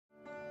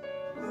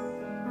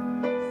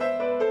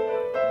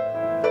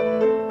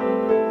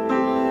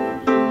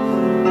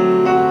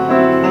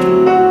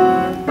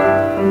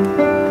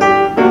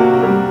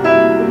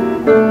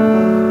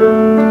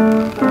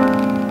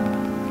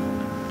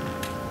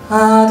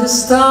the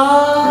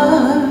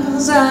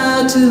stars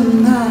out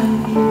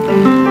tonight?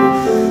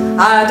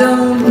 I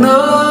don't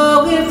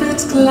know if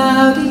it's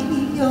cloudy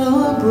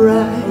or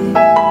bright,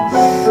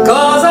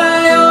 'cause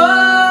I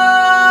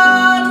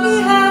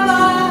only have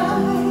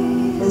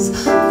eyes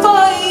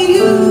for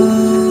you.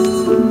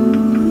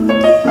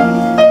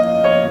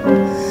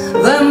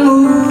 The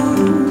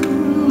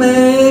moon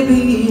may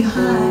be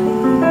high,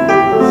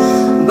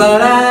 but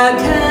I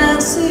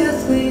can't see a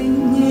thing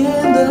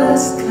in the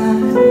sky,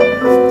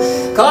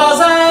 'cause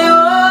I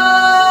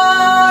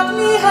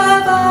only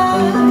have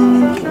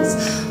eyes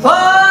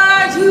for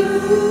you.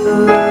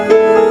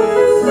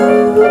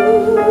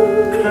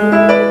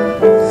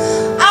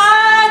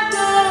 I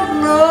don't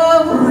know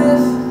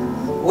if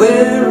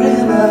we're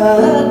in a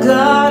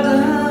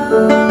garden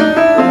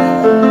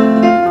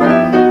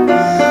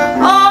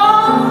or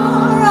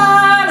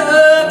on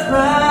a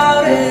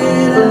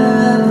crowded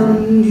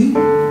avenue.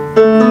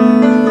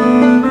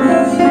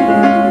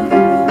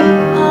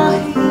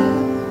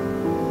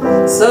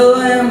 So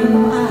am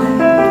I.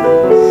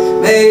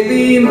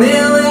 Maybe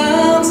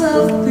millions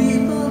of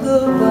people go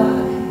by,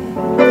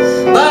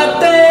 but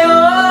they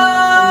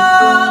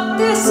all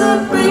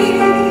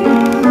disappear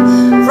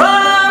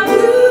from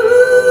you.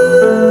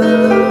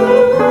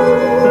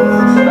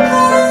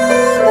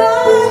 And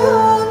I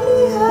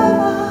only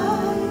have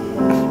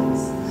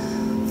eyes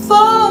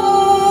for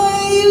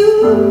you.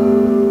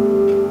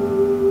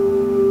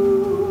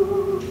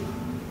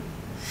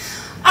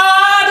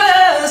 Are the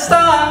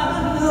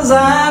stars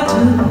out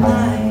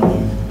tonight?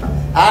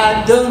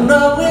 I don't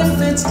know if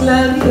it's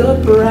cloudy or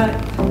bright,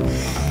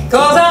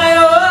 'cause I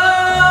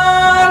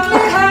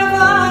only have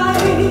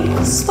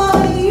eyes for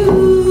you.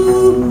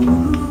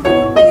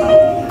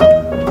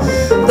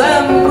 The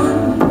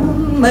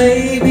moon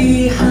may be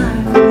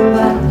high,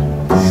 but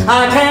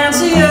I can't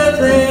see a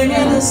thing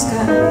in the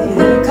sky,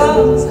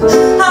 'cause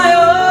I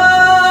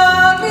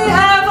only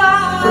have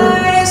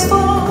eyes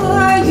for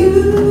you.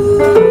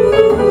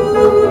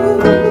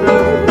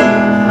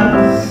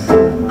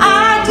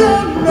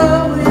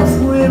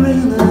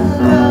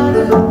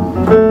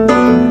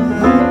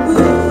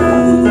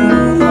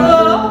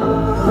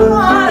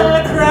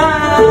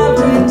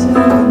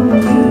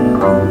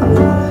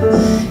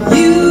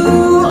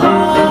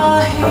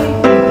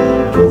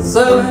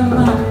 So am I.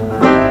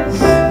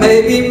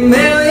 Maybe